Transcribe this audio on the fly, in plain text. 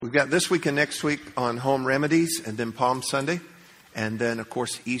We've got this week and next week on home remedies, and then Palm Sunday, and then, of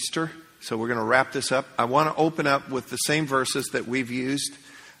course, Easter. So we're going to wrap this up. I want to open up with the same verses that we've used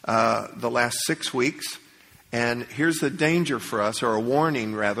the last 6 weeks. And here's the danger for us, or a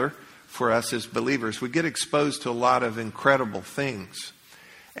warning, rather, for us as believers. We get exposed to a lot of incredible things.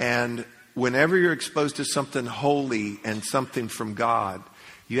 And whenever you're exposed to something holy and something from God,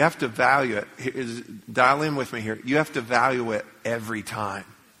 you have to value it. Dial in with me here. You have to value it every time.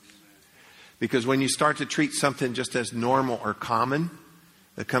 Because when you start to treat something just as normal or common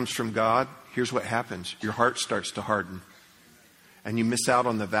that comes from God, here's what happens. Your heart starts to harden. And you miss out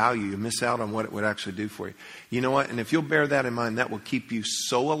on the value. You miss out on what it would actually do for you. You know what? And if you'll bear that in mind, that will keep you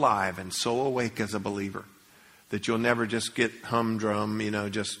so alive and so awake as a believer that you'll never just get humdrum,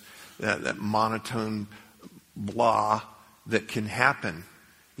 just that monotone blah that can happen.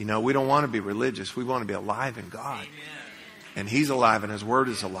 We don't want to be religious. We want to be alive in God. Amen. And He's alive and His Word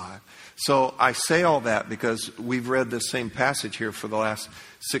is alive. So I say all that because we've read this same passage here for the last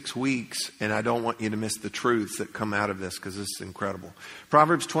 6 weeks, and I don't want you to miss the truths that come out of this because this is incredible.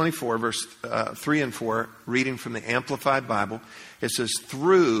 Proverbs 24, verse 3 and 4, reading from the Amplified Bible, it says,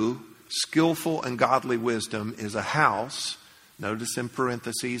 through skillful and godly wisdom is a house, notice in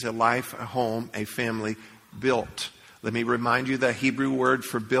parentheses, a life, a home, a family built. Let me remind you the Hebrew word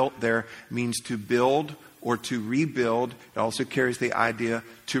for built there means to build or to rebuild. It also carries the idea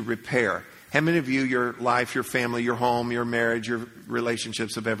to repair. How many of you, your life, your family, your home, your marriage, your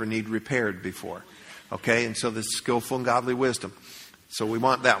relationships have ever need repaired before? Okay, and so this is skillful and godly wisdom. So we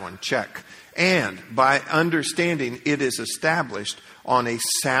want that one, check. And by understanding it is established on a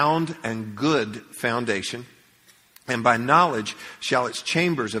sound and good foundation, and by knowledge shall its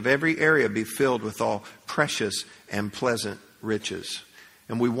chambers of every area be filled with all precious and pleasant riches.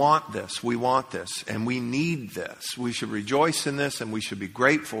 And we want this, and we need this. We should rejoice in this, and we should be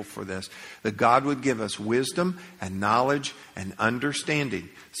grateful for this, that God would give us wisdom and knowledge and understanding.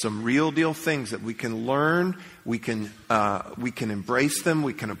 Some real deal things that we can learn, we can embrace them,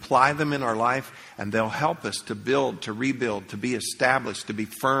 we can apply them in our life, and they'll help us to build, to rebuild, to be established, to be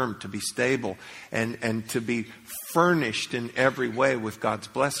firm, to be stable, and to be furnished in every way with God's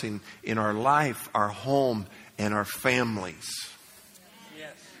blessing in our life, our home, and our families.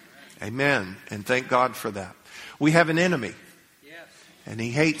 Amen. And thank God for that. We have an enemy. Yes. And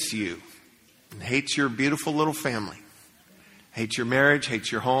he hates you. And hates your beautiful little family. Hates your marriage,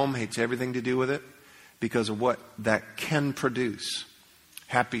 hates your home, hates everything to do with it. Because of what that can produce.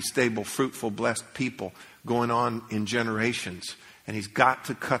 Happy, stable, fruitful, blessed people going on in generations. And he's got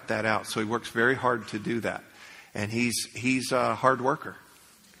to cut that out. So he works very hard to do that. And he's a hard worker.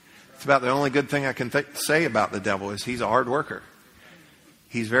 It's about the only good thing I can say about the devil is he's a hard worker.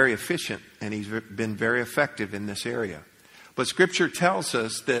 He's very efficient, and he's been very effective in this area. But Scripture tells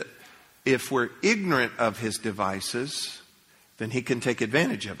us that if we're ignorant of his devices, then he can take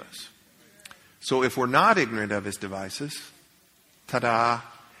advantage of us. So if we're not ignorant of his devices,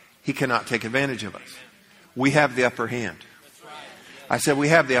 he cannot take advantage of us. We have the upper hand. I said we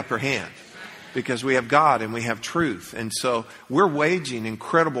have the upper hand because we have God and we have truth. And so we're waging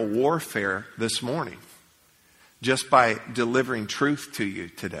incredible warfare this morning. Just by delivering truth to you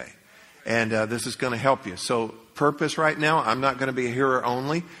today. And this is going to help you. So purpose right now, I'm not going to be a hearer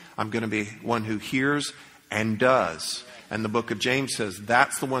only. I'm going to be one who hears and does. And the book of James says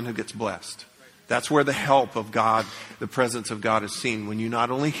that's the one who gets blessed. That's where the help of God, the presence of God is seen. When you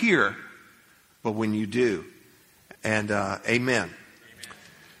not only hear, but when you do. And amen.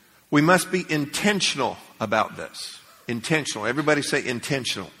 We must be intentional about this. Intentional. Everybody say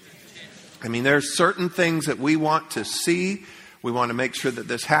intentional. I mean, there's certain things that we want to see. We want to make sure that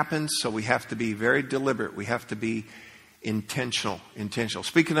this happens. So we have to be very deliberate. We have to be intentional.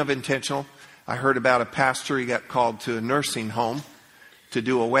 Speaking of intentional, I heard about a pastor. He got called to a nursing home to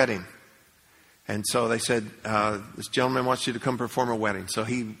do a wedding. And so they said, this gentleman wants you to come perform a wedding. So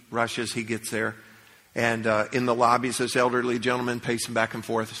he rushes, he gets there. And in the lobby is this elderly gentleman pacing back and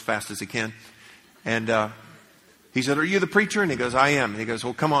forth as fast as he can. And he said, are you the preacher? And he goes, I am. And he goes,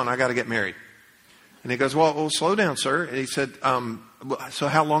 well, come on, I got to get married. And he goes, well, slow down, sir. And he said, so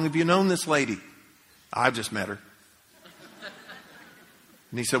how long have you known this lady? I just met her.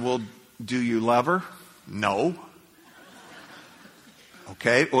 And he said, well, do you love her? No.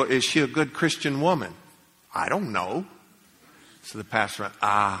 Okay, well, is she a good Christian woman? I don't know. So the pastor went,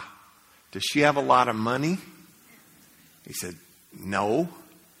 does she have a lot of money? He said, no.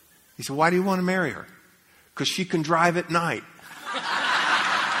 He said, why do you want to marry her? Because she can drive at night.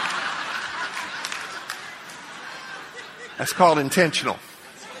 That's called intentional.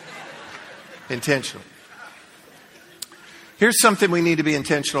 Intentional. Here's something we need to be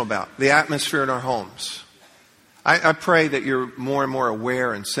intentional about: the atmosphere in our homes. I pray that you're more and more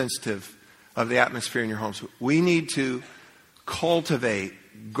aware and sensitive of the atmosphere in your homes. We need to cultivate,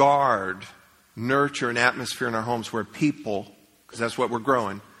 guard, nurture an atmosphere in our homes where people, because that's what we're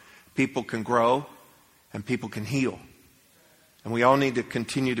growing, people can grow and people can heal. And we all need to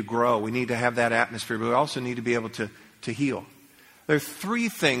continue to grow. We need to have that atmosphere, but we also need to be able to heal. There are three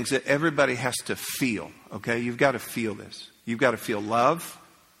things that everybody has to feel, okay? You've got to feel this. You've got to feel love,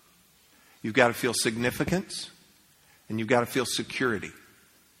 you've got to feel significance, and you've got to feel security.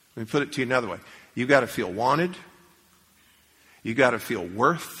 Let me put it to you another way. You've got to feel wanted, you've got to feel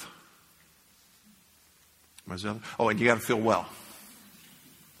worth. Oh, and you got to feel well.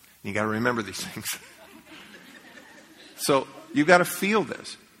 You got to remember these things. So you've got to feel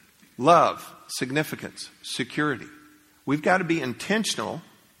this. Love, significance, security. We've got to be intentional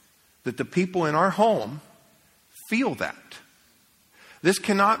that the people in our home feel that. This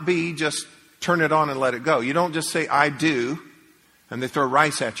cannot be just turn it on and let it go. You don't just say, I do, and they throw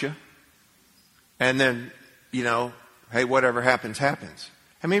rice at you, and then, hey, whatever happens, happens.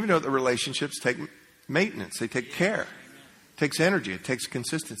 How many of you know that relationships take maintenance? They take care. It takes energy. It takes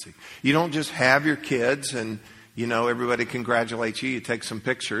consistency. You don't just have your kids and, everybody congratulates you. You take some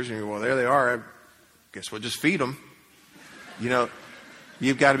pictures and you go, well, there they are. I guess we'll just feed them.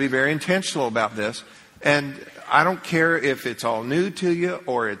 You've got to be very intentional about this. And I don't care if it's all new to you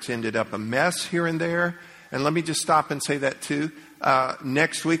or it's ended up a mess here and there. And let me just stop and say that too.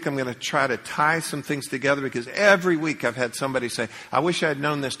 Next week, I'm going to try to tie some things together, because every week I've had somebody say, I wish I had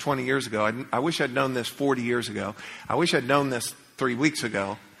known this 20 years ago. I wish I'd known this 40 years ago. I wish I'd known this 3 weeks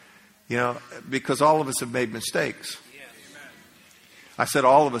ago. Because all of us have made mistakes. I said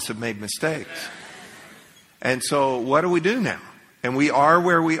all of us have made mistakes. And so what do we do now? And we are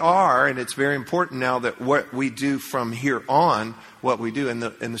where we are, and it's very important now that what we do from here on, what we do. And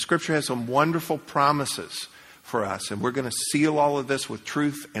the Scripture has some wonderful promises for us. And we're going to seal all of this with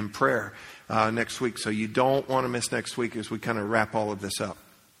truth and prayer next week. So you don't want to miss next week as we kind of wrap all of this up.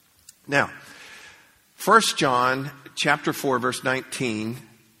 Now, 1 John chapter 4, verse 19,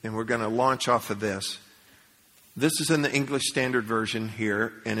 and we're going to launch off of this. This is in the English Standard Version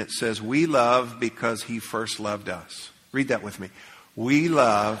here, and it says, we love because He first loved us. Read that with me. We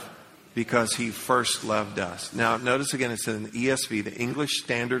love because He first loved us. Now, notice again, it's in the ESV, the English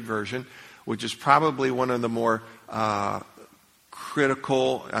Standard Version, which is probably one of the more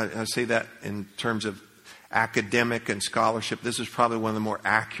critical, I say that in terms of academic and scholarship. This is probably one of the more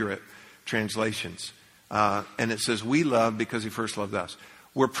accurate translations. And it says, we love because He first loved us.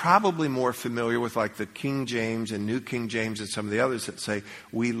 We're probably more familiar with like the King James and New King James and some of the others that say,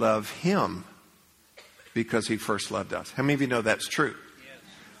 we love Him because He first loved us. How many of you know that's true? Yes.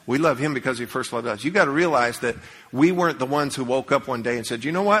 We love Him because He first loved us. You got to realize that we weren't the ones who woke up one day and said,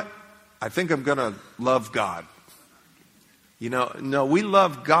 you know what? I think I'm going to love God. No, we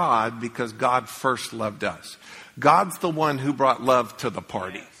love God because God first loved us. God's the one who brought love to the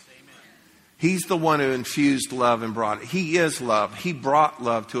party. He's the one who infused love and brought it. He is love. He brought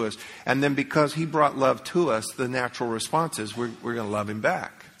love to us. And then because He brought love to us, the natural response is we're going to love Him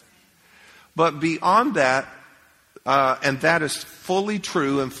back. But beyond that, and that is fully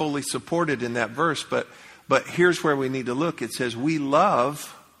true and fully supported in that verse, but here's where we need to look. It says, we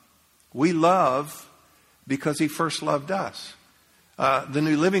love because He first loved us. The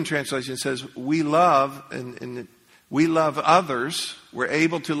New Living Translation says, we love, and we love others. We're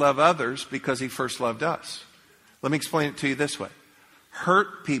able to love others because He first loved us. Let me explain it to you this way.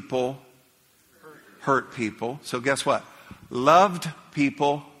 Hurt people hurt people. So guess what? Loved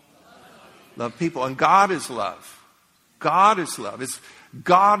people love people. And God is love. God is love.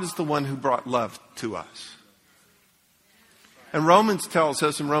 God is the one who brought love to us. And Romans tells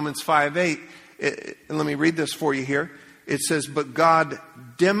us in Romans 5:8, and let me read this for you here. It says, but God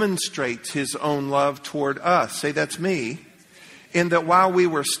demonstrates His own love toward us. Say, that's me. In that while we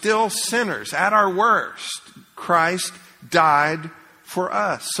were still sinners, at our worst, Christ died for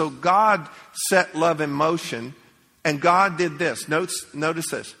us. So God set love in motion, and God did this. Notice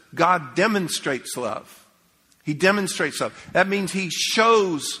this. God demonstrates love. He demonstrates love. That means He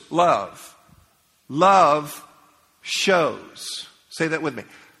shows love. Love shows. Say that with me.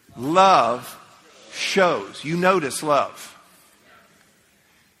 Love shows. You notice love.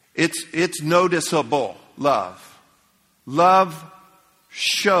 It's noticeable, love. Love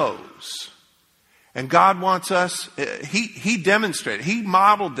shows. And God wants us, He demonstrated, He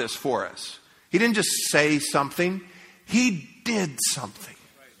modeled this for us. He didn't just say something, He did something.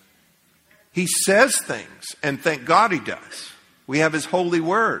 He says things, and thank God He does. We have His holy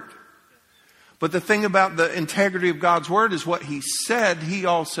word. But the thing about the integrity of God's Word is what He said, He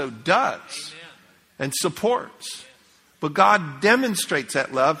also does and supports. But God demonstrates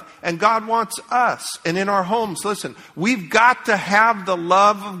that love, and God wants us. And in our homes, listen, we've got to have the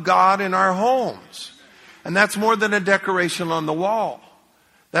love of God in our homes. And that's more than a decoration on the wall.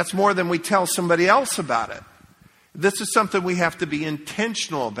 That's more than we tell somebody else about it. This is something we have to be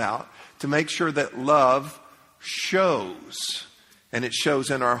intentional about to make sure that love shows. And it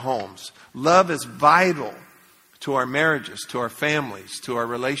shows in our homes. Love is vital to our marriages, to our families, to our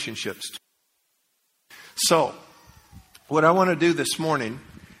relationships. So, what I want to do this morning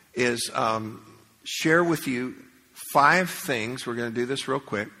is share with you 5 things. We're going to do this real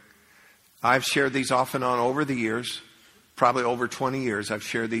quick. I've shared these off and on over the years, probably over 20 years. I've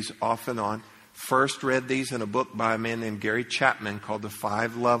shared these off and on. First read these in a book by a man named Gary Chapman called The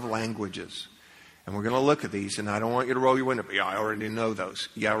 5 Love Languages. And we're going to look at these, and I don't want you to roll your window. Yeah, I already know those.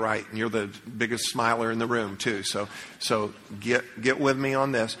 Yeah, right. And you're the biggest smiler in the room, too. So get with me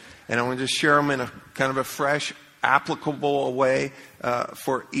on this. And I want to just share them in a kind of a fresh, applicable way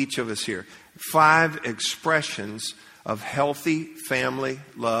for each of us here. 5 expressions of healthy family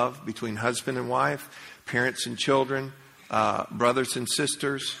love between husband and wife, parents and children, brothers and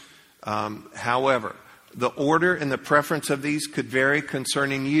sisters. However, the order and the preference of these could vary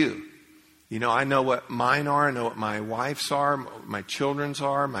concerning you. You know, I know what mine are. I know what my wife's are, my children's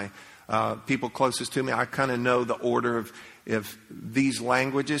are, my people closest to me. I kind of know the order of these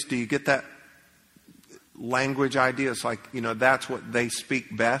languages. Do you get that language idea? It's like, you know, that's what they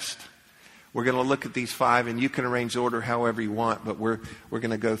speak best. We're going to look at these 5, and you can arrange the order however you want, but we're going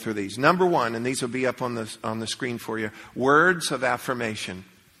to go through these. Number 1, and these will be up on the screen for you, words of affirmation.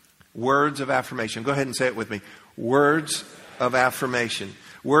 Words of affirmation. Go ahead and say it with me. Words of affirmation.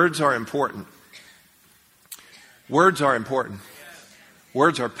 Words are important. Words are important.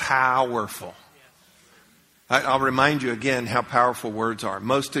 Words are powerful. I'll remind you again how powerful words are.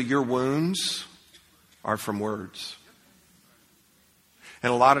 Most of your wounds are from words.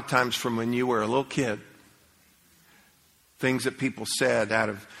 And a lot of times from when you were a little kid, things that people said out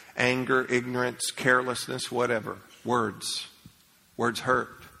of anger, ignorance, carelessness, whatever. Words. Words hurt.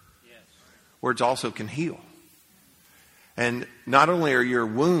 Words also can heal. And not only are your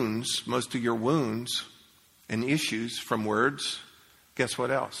wounds, most of your wounds and issues from words, guess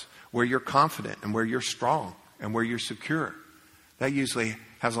what else? Where you're confident and where you're strong and where you're secure. That usually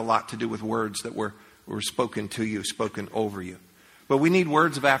has a lot to do with words that were spoken to you, spoken over you. But we need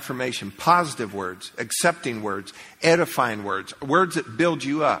words of affirmation, positive words, accepting words, edifying words, words that build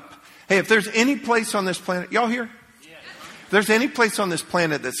you up. Hey, if there's any place on this planet, y'all here? If there's any place on this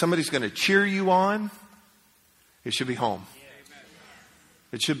planet that somebody's going to cheer you on, it should be home.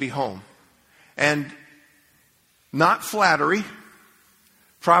 It should be home. And not flattery.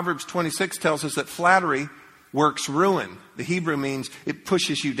 Proverbs 26 tells us that flattery works ruin. The Hebrew means it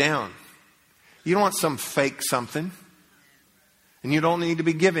pushes you down. You don't want some fake something. And you don't need to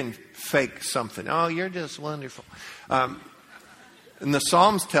be given fake something. Oh, you're just wonderful. And the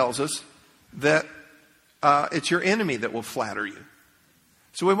Psalms tells us that it's your enemy that will flatter you.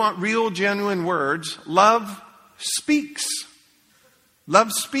 So we want real, genuine words. Love speaks.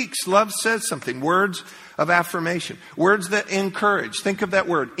 Love speaks. Love says something. Words of affirmation. Words that encourage. Think of that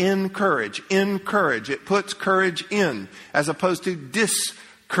word, encourage. Encourage. It puts courage in as opposed to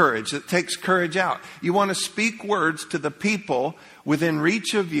discourage. It takes courage out. You want to speak words to the people within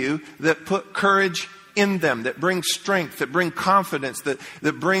reach of you that put courage in them, that bring strength, that bring confidence, that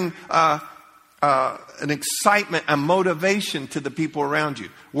bring an excitement, a motivation to the people around you.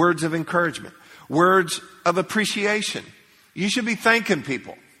 Words of encouragement. Words of appreciation. You should be thanking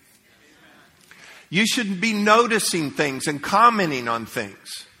people. You should be noticing things and commenting on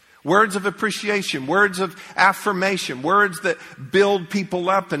things. Words of appreciation, words of affirmation, words that build people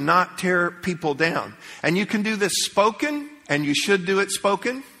up and not tear people down. And you can do this spoken, and you should do it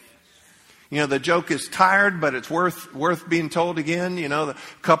spoken. You know, the joke is tired, but it's worth being told again. You know, the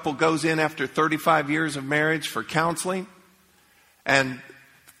couple goes in after 35 years of marriage for counseling, and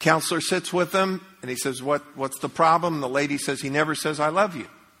the counselor sits with them, and he says, what's the problem? And the lady says, he never says, I love you.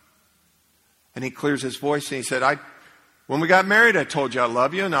 And he clears his voice, and he said, when we got married, I told you I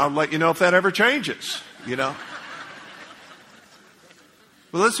love you, and I'll let you know if that ever changes, you know.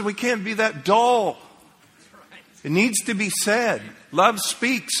 Well, listen, we can't be that dull. It needs to be said. Love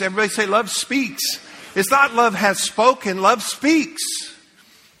speaks. Everybody say love speaks. It's not love has spoken. Love speaks.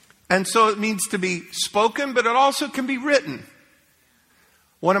 And so it needs to be spoken, but it also can be written.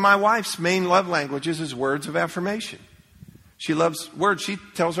 One of my wife's main love languages is words of affirmation. She loves words. She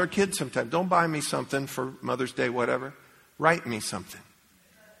tells our kids sometimes, don't buy me something for Mother's Day, whatever. Write me something.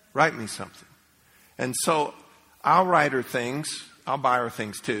 Write me something. And so I'll write her things. I'll buy her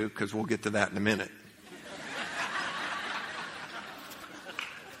things too, because we'll get to that in a minute.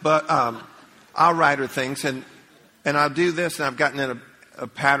 But I'll write her things, and I'll do this, and I've gotten in a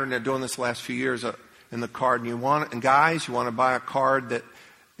pattern of doing this the last few years in the card. And guys, you want to buy a card that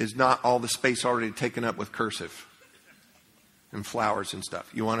is not all the space already taken up with cursive and flowers and stuff.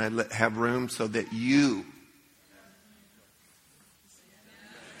 You want to have room so that you,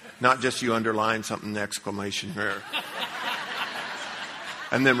 not just you underline something, exclamation here.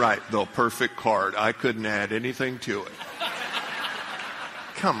 And then write, the perfect card. I couldn't add anything to it.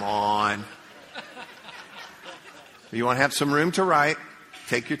 Come on. You want to have some room to write.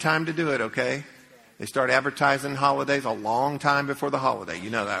 Take your time to do it, okay? They start advertising holidays a long time before the holiday.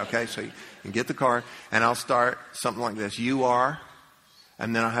 You know that, okay? So you can get the card, and I'll start something like this. You are,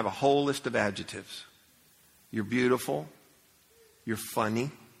 and then I'll have a whole list of adjectives. You're beautiful. You're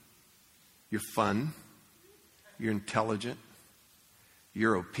funny. You're fun. You're intelligent.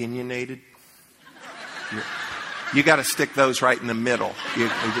 You're opinionated. You got to stick those right in the middle. You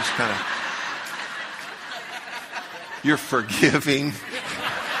just kind of... You're forgiving.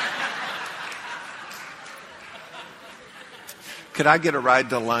 Could I get a ride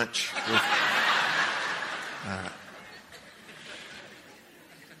to lunch?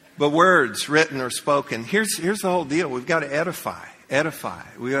 But words, written or spoken, here's the whole deal. We've got to edify.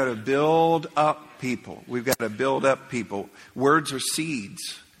 We've got to build up people. We've got to build up people. Words are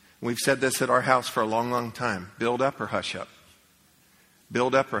seeds. We've said this at our house for a long, long time. Build up or hush up.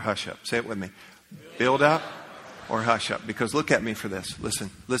 Build up or hush up. Say it with me. Build up or hush up. Because look at me for this.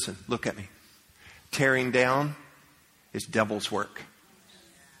 Listen, look at me. Tearing down is devil's work.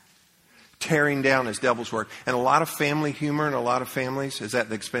 Tearing down is devil's work. And a lot of family humor in a lot of families is at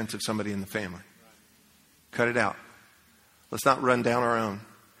the expense of somebody in the family. Cut it out. Let's not run down our own.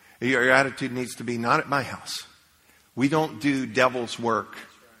 Your attitude needs to be not at my house. We don't do devil's work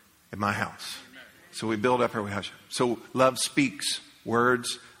at my house. So we build up or we hush up. So love speaks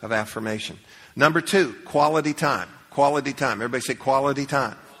words of affirmation. Number 2, quality time. Quality time. Everybody say quality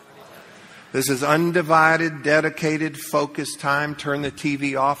time. This is undivided, dedicated, focused time. Turn the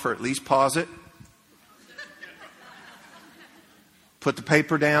TV off or at least pause it. Put the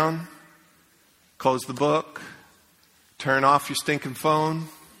paper down. Close the book. Turn off your stinking phone.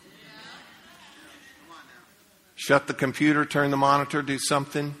 Shut the computer, turn the monitor, do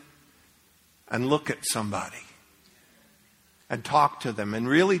something. And look at somebody. And talk to them. And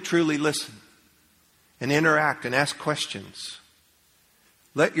really, truly listen. And interact and ask questions.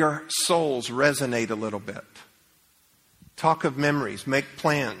 Let your souls resonate a little bit. Talk of memories. Make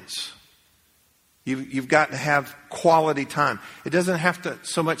plans. You've got to have quality time. It doesn't have to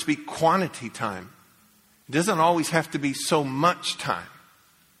so much be quantity time. It doesn't always have to be so much time.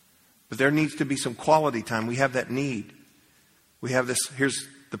 But there needs to be some quality time. We have that need. We have this, here's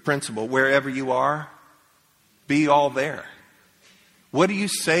the principle. Wherever you are, be all there. What do you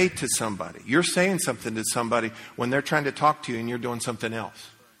say to somebody? You're saying something to somebody when they're trying to talk to you and you're doing something else.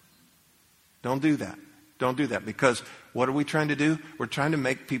 Don't do that. Don't do that. Because what are we trying to do? We're trying to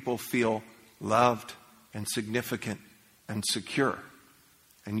make people feel loved and significant and secure.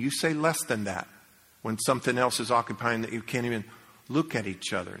 And you say less than that when something else is occupying that you can't even look at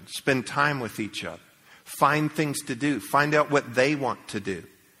each other and spend time with each other. Find things to do. Find out what they want to do.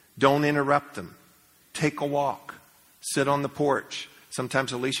 Don't interrupt them. Take a walk. Sit on the porch.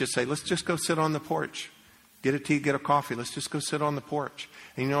 Sometimes Alicia say, let's just go sit on the porch. Get a tea, get a coffee. Let's just go sit on the porch.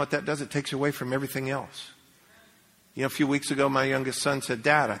 And you know what that does? It takes you away from everything else. You know, a few weeks ago, my youngest son said,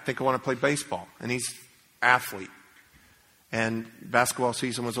 Dad, I think I want to play baseball. And he's an athlete. And basketball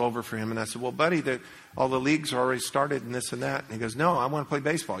season was over for him. And I said, well, buddy, all the leagues are already started and this and that. And he goes, no, I want to play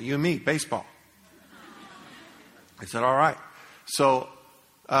baseball. You and me, baseball. I said, all right. So,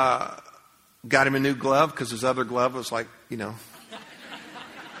 got him a new glove because his other glove was like,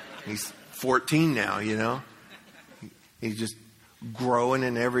 he's 14 now, He's just growing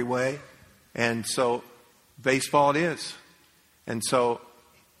in every way. And so baseball it is. And so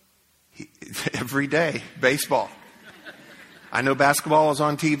every day, baseball. I know basketball is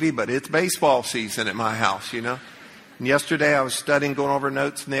on TV, but it's baseball season at my house, And yesterday I was studying, going over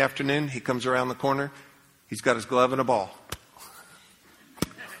notes in the afternoon. He comes around the corner. He's got his glove and a ball.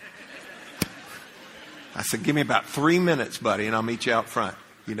 I said, give me about 3 minutes, buddy, and I'll meet you out front,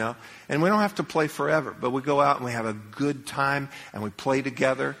 And we don't have to play forever, but we go out and we have a good time and we play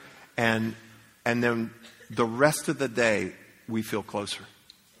together. And then the rest of the day, we feel closer.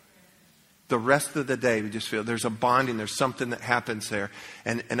 The rest of the day, we just feel there's a bonding. There's something that happens there.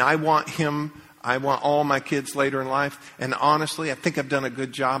 And I want him, I want all my kids later in life. And honestly, I think I've done a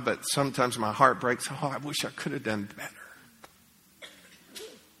good job, but sometimes my heart breaks. Oh, I wish I could have done better.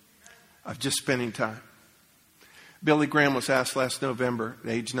 Of just spending time. Billy Graham was asked last November, at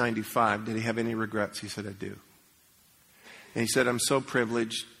age 95, did he have any regrets? He said, I do. And he said, I'm so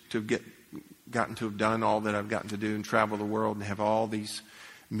privileged to have gotten to have done all that I've gotten to do and travel the world and have all these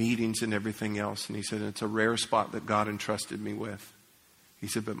meetings and everything else. And he said, it's a rare spot that God entrusted me with. He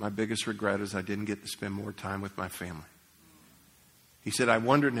said, but my biggest regret is I didn't get to spend more time with my family. He said, I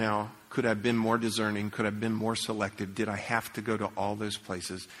wonder now, could I have been more discerning? Could I have been more selective? Did I have to go to all those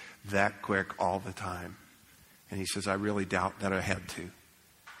places that quick all the time? And he says, I really doubt that I had to. And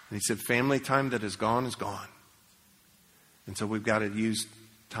he said, family time that is gone is gone. And so we've got to use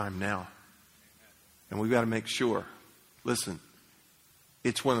time now. And we've got to make sure, listen,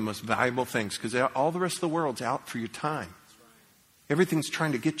 it's one of the most valuable things because all the rest of the world's out for your time. Everything's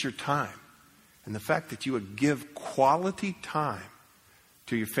trying to get your time. And the fact that you would give quality time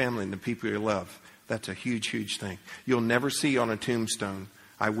to your family and the people you love, that's a huge, huge thing. You'll never see on a tombstone,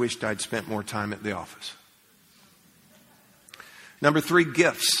 I wished I'd spent more time at the office. Number 3,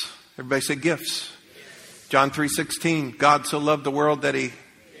 gifts. Everybody say gifts. John 3:16, God so loved the world that He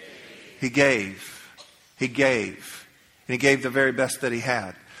gave. He gave. And He gave the very best that He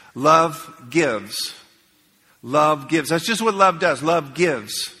had. Love gives. Love gives. That's just what love does. Love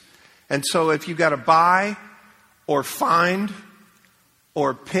gives. And so if you've got to buy or find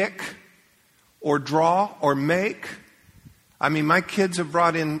or pick or draw or make. I mean, my kids have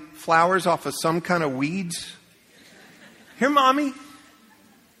brought in flowers off of some kind of weeds. Here, Mommy.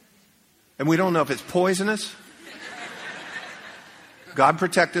 And we don't know if it's poisonous. God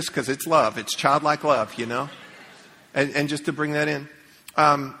protect us because it's love. It's childlike love, you know. And just to bring that in.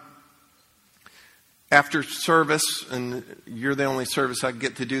 After service, and you're the only service I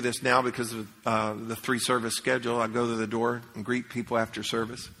get to do this now because of the 3-service schedule. I go to the door and greet people after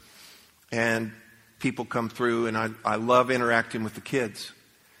service. And people come through, and I love interacting with the kids.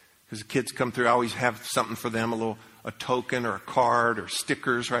 Because the kids come through, I always have something for them, a token or a card or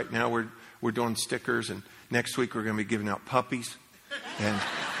stickers. Right now we're doing stickers, and next week we're going to be giving out puppies. And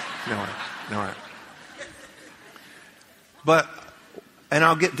no. And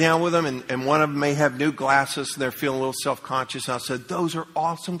I'll get down with them, and one of them may have new glasses, and they're feeling a little self-conscious. And I said, those are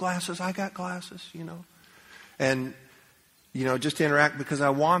awesome glasses. I got glasses, you know. And, you know, just to interact because I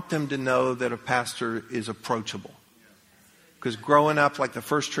want them to know that a pastor is approachable. Because growing up, like the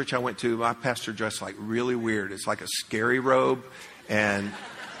first church I went to, my pastor dressed like really weird. It's like a scary robe, and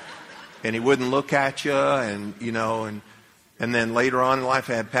he wouldn't look at you, and, you know, and then later on in life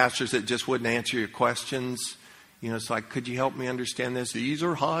I had pastors that just wouldn't answer your questions. You know, it's like, could you help me understand this? These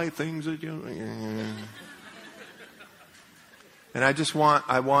are high things that you... And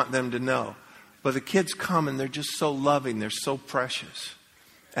I want them to know. But the kids come and they're just so loving. They're so precious.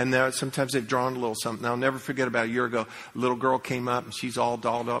 And sometimes they've drawn a little something. I'll never forget about a year ago, a little girl came up and she's all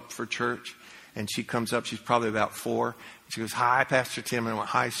dolled up for church. And she comes up, she's probably about 4. And she goes, hi, Pastor Tim. And I went,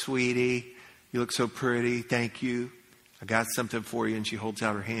 hi, sweetie. You look so pretty. Thank you. I got something for you. And she holds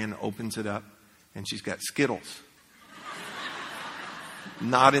out her hand, opens it up. And she's got Skittles.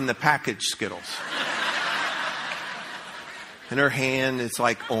 Not in the packaged Skittles. And her hand is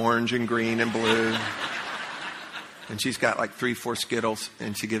like orange and green and blue. And she's got like 3-4 Skittles.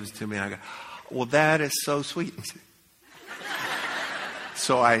 And she gives it to me. And I go, well, that is so sweet.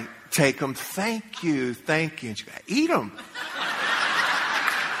 So I take them. Thank you. Thank you. And she goes, eat them.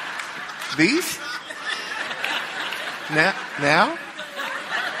 These? Now?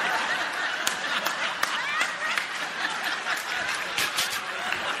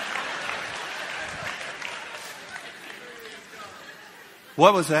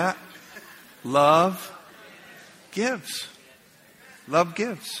 What was that? Love gives. Love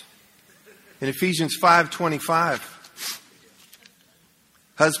gives. In Ephesians 5:25,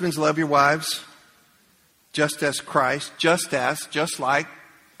 husbands, love your wives, just like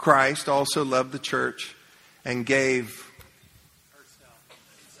Christ also loved the church and gave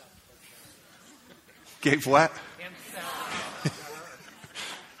what?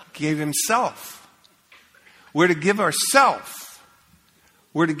 Gave himself. We're to give ourselves.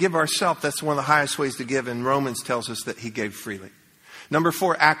 We're to give ourselves. That's one of the highest ways to give. And Romans tells us that He gave freely. Number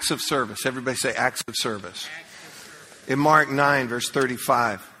 4, acts of service. Everybody say acts of service. In Mark 9, verse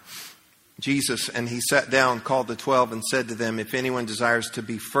 35, Jesus, and He sat down, called the 12, and said to them, if anyone desires to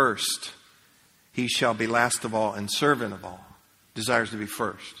be first, he shall be last of all and servant of all. Desires to be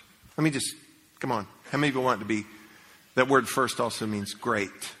first. Let me just, come on. How many of you want to be, that word first also means great.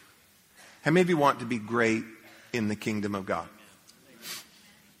 How many of you want to be great in the kingdom of God?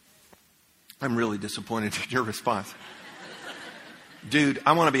 I'm really disappointed in your response. Dude,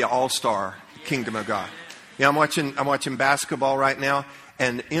 I want to be an all-star kingdom of God. Yeah, I'm watching basketball right now,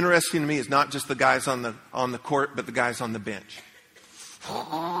 and interesting to me is not just the guys on the court, but the guys on the bench.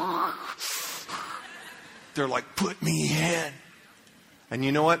 They're like, put me in. And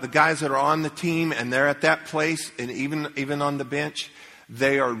you know what? The guys that are on the team and they're at that place, and even on the bench,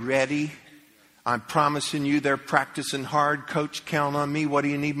 they are ready. I'm promising you, they're practicing hard. Coach, count on me. What do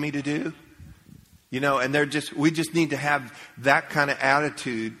you need me to do? You know, and we just need to have that kind of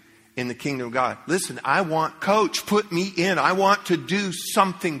attitude in the kingdom of God. Listen, I want, Coach, put me in. I want to do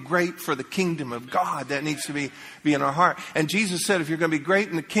something great for the kingdom of God. That needs to be in our heart. And Jesus said, if you're going to be great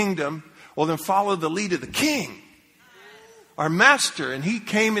in the kingdom, well, then follow the lead of the king, our master. And he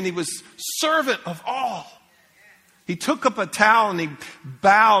came and he was servant of all. He took up a towel and he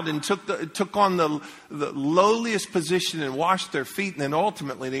bowed and took on the lowliest position and washed their feet. And then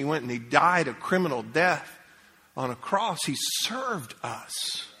ultimately he went and he died a criminal death on a cross. He served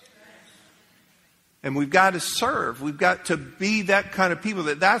us. And we've got to serve. We've got to be that kind of people.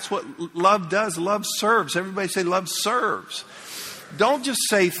 That's what love does. Love serves. Everybody say love serves. Don't just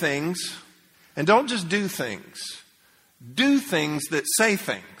say things and don't just do things. Do things that say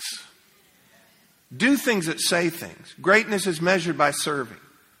things. Do things that say things. Greatness is measured by serving.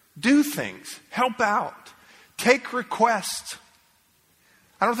 Do things. Help out. Take requests.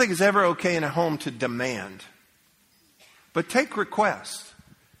 I don't think it's ever okay in a home to demand. But take requests.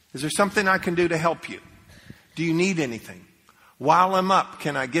 Is there something I can do to help you? Do you need anything? While I'm up,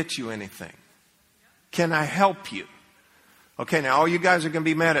 can I get you anything? Can I help you? Okay, now all you guys are going to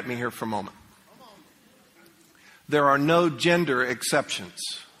be mad at me here for a moment. There are no gender exceptions.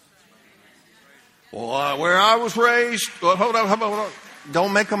 Well, where I was raised, hold on.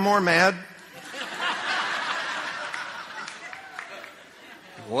 Don't make them more mad.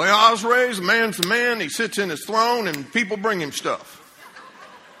 The way I was raised, a man's a man. He sits in his throne and people bring him stuff.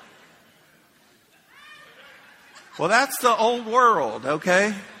 Well, that's the old world,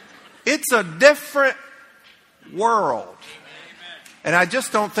 okay? It's a different world. And I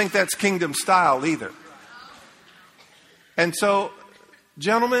just don't think that's kingdom style either. And so,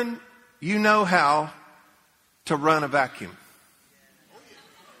 gentlemen, you know how to run a vacuum.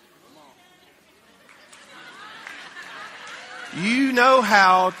 You know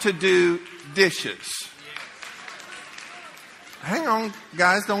how to do dishes. Hang on,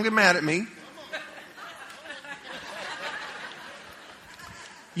 guys, don't get mad at me.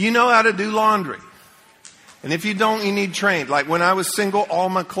 You know how to do laundry. And if you don't, you need trained. Like when I was single, all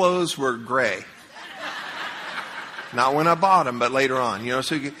my clothes were gray. Not when I bought them, but later on. You know,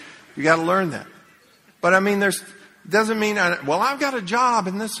 so you got to learn that. But I mean, doesn't mean, well, I've got a job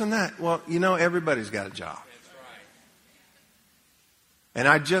and this and that. Well, you know, everybody's got a job. And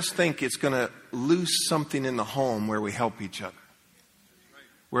I just think it's going to loose something in the home where we help each other.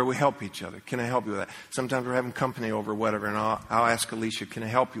 Where we help each other. Can I help you with that? Sometimes we're having company over, whatever, and I'll ask Alicia, can I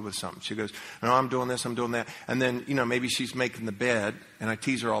help you with something? She goes, no, I'm doing this, I'm doing that. And then, you know, maybe she's making the bed, and I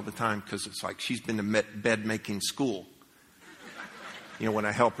tease her all the time because it's like she's been to bed making school. You know, when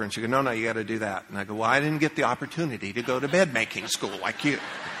I help her, and she goes, no, you got to do that. And I go, well, I didn't get the opportunity to go to bed making school like you.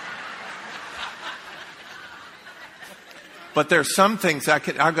 But there's some things I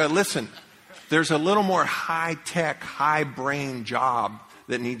go, listen, there's a little more high-tech, high-brain job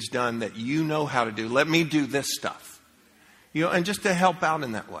that needs done that you know how to do. Let me do this stuff. You know, and just to help out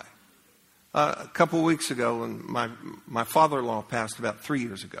in that way. A couple of weeks ago, when my father-in-law passed about 3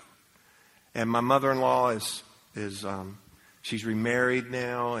 years ago. And my mother-in-law she's remarried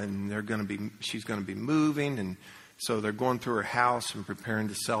now, and she's going to be moving, and so they're going through her house and preparing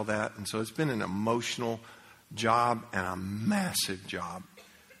to sell that. And so it's been an emotional job and a massive job.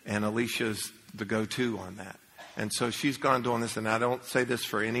 And Alicia's the go-to on that. And so she's gone doing this, and I don't say this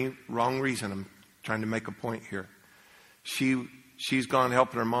for any wrong reason. I'm trying to make a point here. She's gone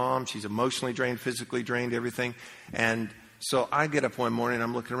helping her mom. She's emotionally drained, physically drained, everything. And so I get up one morning,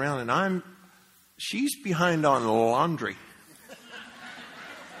 I'm looking around, and she's behind on laundry.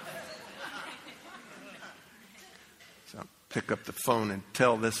 So I pick up the phone and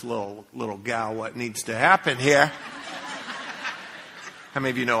tell this little gal what needs to happen here. How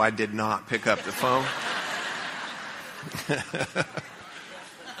many of you know I did not pick up the phone?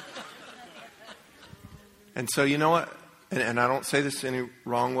 And so you know what? And I don't say this any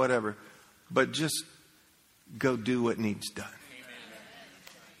wrong, whatever, but just go do what needs done.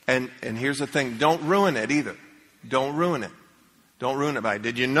 And here's the thing, don't ruin it either. Don't ruin it. Don't ruin it by,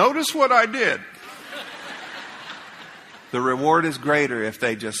 did you notice what I did? The reward is greater if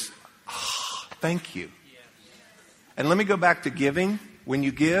they just, thank you. And let me go back to giving. When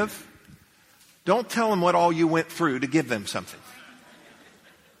you give, Don't tell them what all you went through to give them something.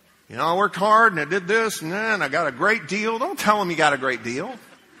 You know, I worked hard and I did this and then I got a great deal. Don't tell them you got a great deal.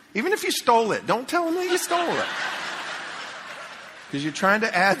 Even if you stole it, don't tell them that you stole it. Because you're trying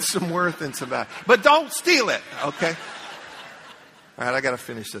to add some worth and some value. But don't steal it, okay? All right, I got to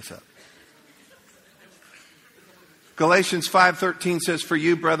finish this up. Galatians 5:13 says, "For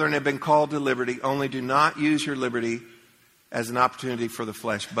you, brethren, have been called to liberty. Only do not use your liberty as an opportunity for the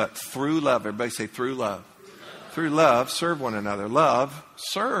flesh, but through love." Everybody say, through love. Through love, serve one another. Love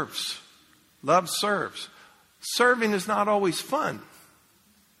serves. Love serves. Serving is not always fun,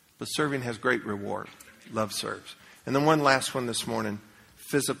 but serving has great reward. Love serves. And then one last one this morning,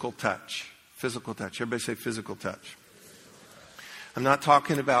 physical touch. Physical touch. Everybody say physical touch. I'm not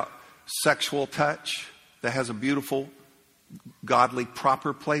talking about sexual touch that has a beautiful, godly,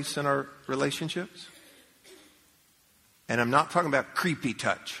 proper place in our relationships. And I'm not talking about creepy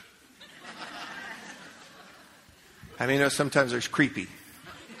touch. I mean, you know, sometimes there's creepy.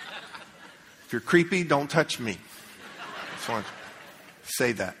 If you're creepy, don't touch me. I just want to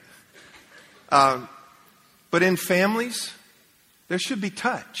say that. But in families, there should be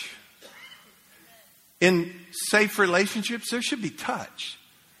touch. In safe relationships, there should be touch.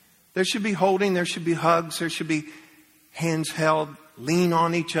 There should be holding, there should be hugs, there should be hands held, lean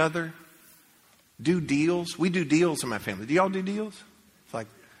on each other, do deals. We do deals in my family. Do y'all do deals? It's like,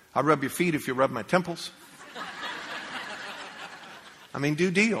 I'll rub your feet if you rub my temples. I mean,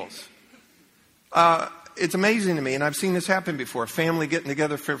 do deals. It's amazing to me, and I've seen this happen before. A family getting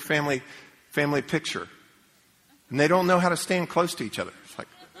together for a family picture. And they don't know how to stand close to each other. It's like,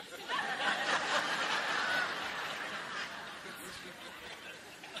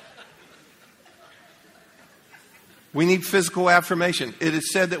 we need physical affirmation. It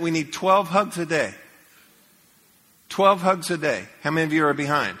is said that we need 12 hugs a day. 12 hugs a day. How many of you are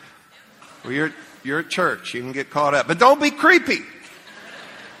behind? Well, you're at church. You can get caught up. But don't be creepy.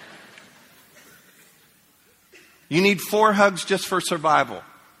 You need 4 hugs just for survival.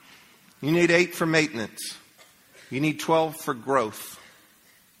 You need 8 for maintenance. You need 12 for growth.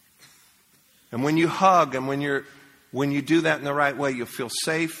 And when you hug and when you do that in the right way, you'll feel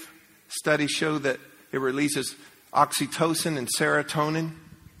safe. Studies show that it releases oxytocin and serotonin,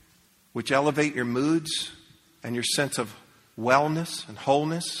 which elevate your moods and your sense of wellness and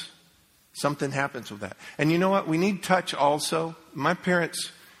wholeness. Something happens with that. And you know what? We need touch also. My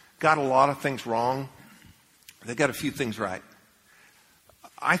parents got a lot of things wrong. They got a few things right.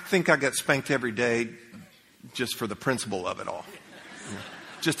 I think I got spanked every day just for the principle of it all. You know,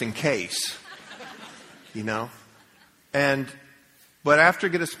 just in case. You know? But after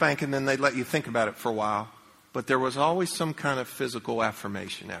you get a spanking, then they let you think about it for a while. But there was always some kind of physical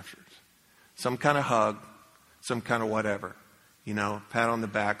affirmation afterwards. Some kind of hug. Some kind of whatever. You know, pat on the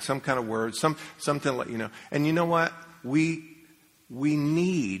back. Some kind of word. Something to let you know. And you know what? We're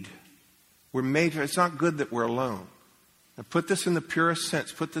made for, it's not good that we're alone. Now put this in the purest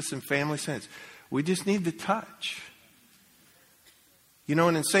sense. Put this in family sense. We just need the touch. You know,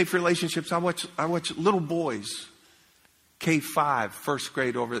 and in safe relationships, I watch little boys, K5, first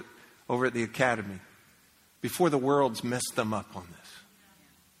grade over at the academy, before the world's messed them up on this.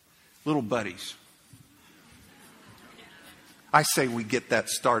 Little buddies. I say we get that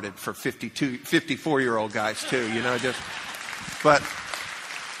started for 54-year-old guys too, you know, But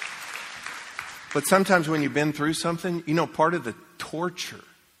sometimes when you've been through something, you know, part of the torture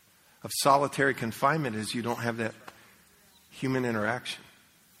of solitary confinement is you don't have that human interaction.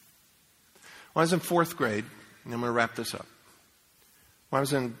 When I was in 4th grade, and I'm going to wrap this up. When I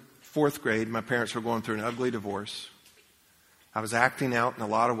was in 4th grade, my parents were going through an ugly divorce. I was acting out in a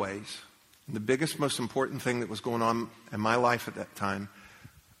lot of ways. And the biggest, most important thing that was going on in my life at that time,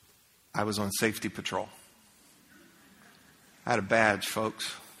 I was on safety patrol. I had a badge,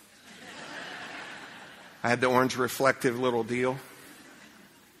 folks. I had the orange reflective little deal.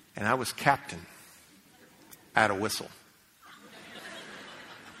 And I was captain. I had a whistle.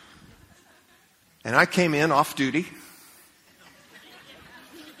 And I came in off duty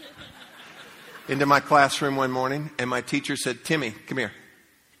into my classroom one morning, and my teacher said, "Timmy, come here."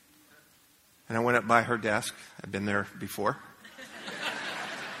 And I went up by her desk. I'd been there before.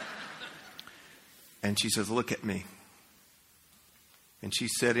 And she says, "Look at me." And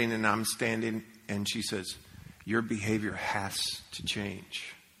she's sitting and I'm standing, and she says, "Your behavior has to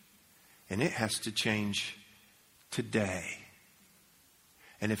change. And it has to change today.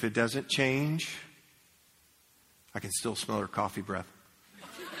 And if it doesn't change," I can still smell her coffee breath.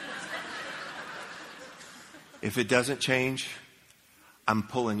 "If it doesn't change, I'm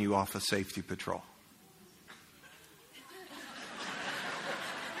pulling you off of safety patrol."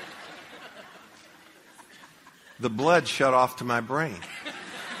 The blood shut off to my brain.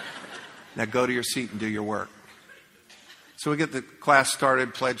 Now go to your seat and do your work. So we get the class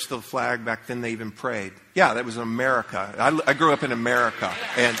started, pledge to the flag. Back then they even prayed. Yeah, that was America. I grew up in America,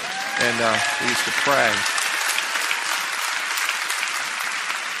 and we used to pray.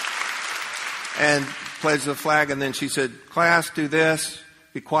 And pledge the flag, and then she said, class, do this,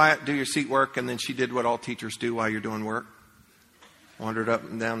 be quiet, do your seat work. And then she did what all teachers do while you're doing work. Wandered up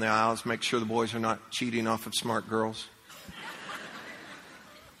and down the aisles, make sure the boys are not cheating off of smart girls.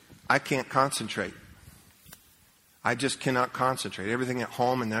 I can't concentrate. I just cannot concentrate. Everything at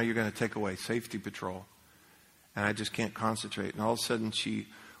home, and now you're going to take away safety patrol. And I just can't concentrate. And all of a sudden she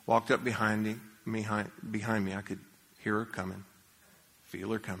walked up behind me. I could hear her coming, feel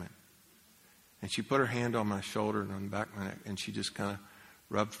her coming. And she put her hand on my shoulder and on the back of my neck, and she just kind of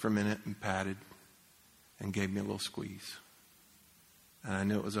rubbed for a minute and patted and gave me a little squeeze. And I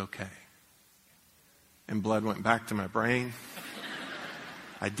knew it was okay. And blood went back to my brain.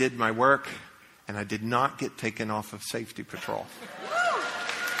 I did my work, and I did not get taken off of safety patrol.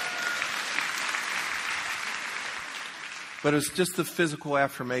 But it was just the physical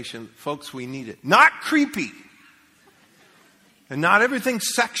affirmation. Folks, we need it. Not creepy. And not everything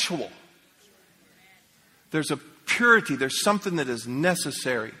sexual. There's a purity. There's something that is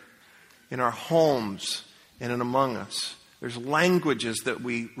necessary in our homes and in among us. There's languages that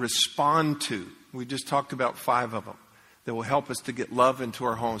we respond to. We just talked about 5 of them that will help us to get love into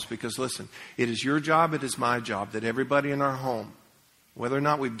our homes. Because listen, it is your job, it is my job, that everybody in our home, whether or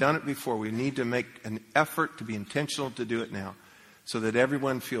not we've done it before, we need to make an effort to be intentional to do it now. So that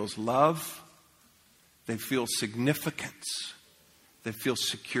everyone feels love, they feel significance, they feel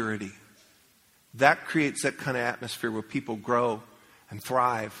security. That creates that kind of atmosphere where people grow and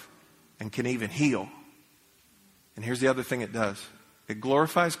thrive and can even heal. And here's the other thing it does. It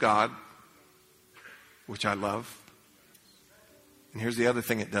glorifies God, which I love. And here's the other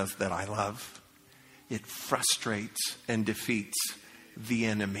thing it does that I love. It frustrates and defeats the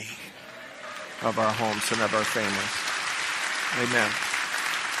enemy of our homes and of our families. Amen.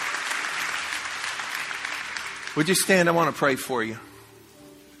 Would you stand? I want to pray for you.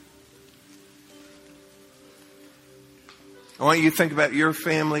 I want you to think about your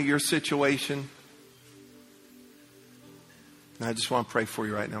family, your situation. And I just want to pray for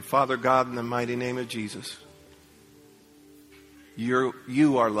you right now. Father God, in the mighty name of Jesus,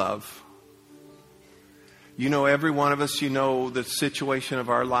 you are love. You know every one of us. You know the situation of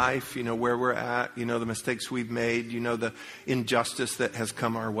our life. You know where we're at. You know the mistakes we've made. You know the injustice that has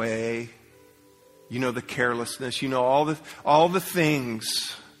come our way. You know the carelessness. You know all the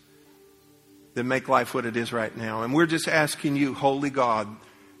things that make life what it is right now. And we're just asking you, Holy God,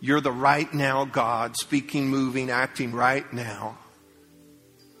 you're the right now God, speaking, moving, acting right now,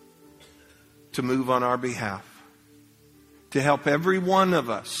 to move on our behalf, to help every one of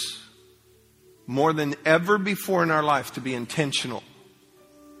us, more than ever before in our life, to be intentional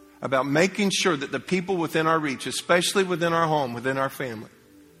about making sure that the people within our reach, especially within our home, within our family,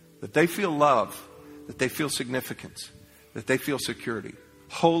 that they feel love, that they feel significance, that they feel security.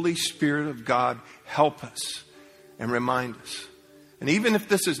 Holy Spirit of God, help us and remind us. And even if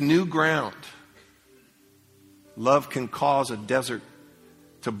this is new ground, love can cause a desert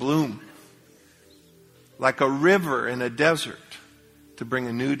to bloom. Like a river in a desert to bring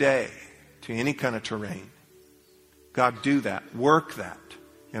a new day to any kind of terrain. God, do that. Work that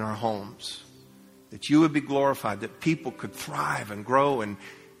in our homes. That you would be glorified. That people could thrive and grow and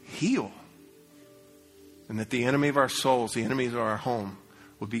heal. And that the enemy of our souls, the enemies of our home,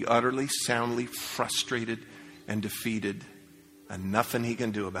 would be utterly, soundly frustrated and defeated. And nothing he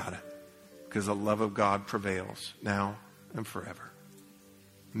can do about it. Because the love of God prevails now and forever.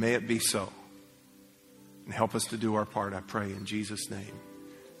 May it be so. And help us to do our part, I pray, in Jesus' name.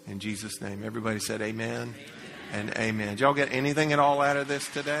 In Jesus' name. Everybody said amen and amen. Did y'all get anything at all out of this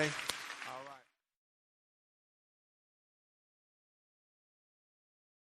today?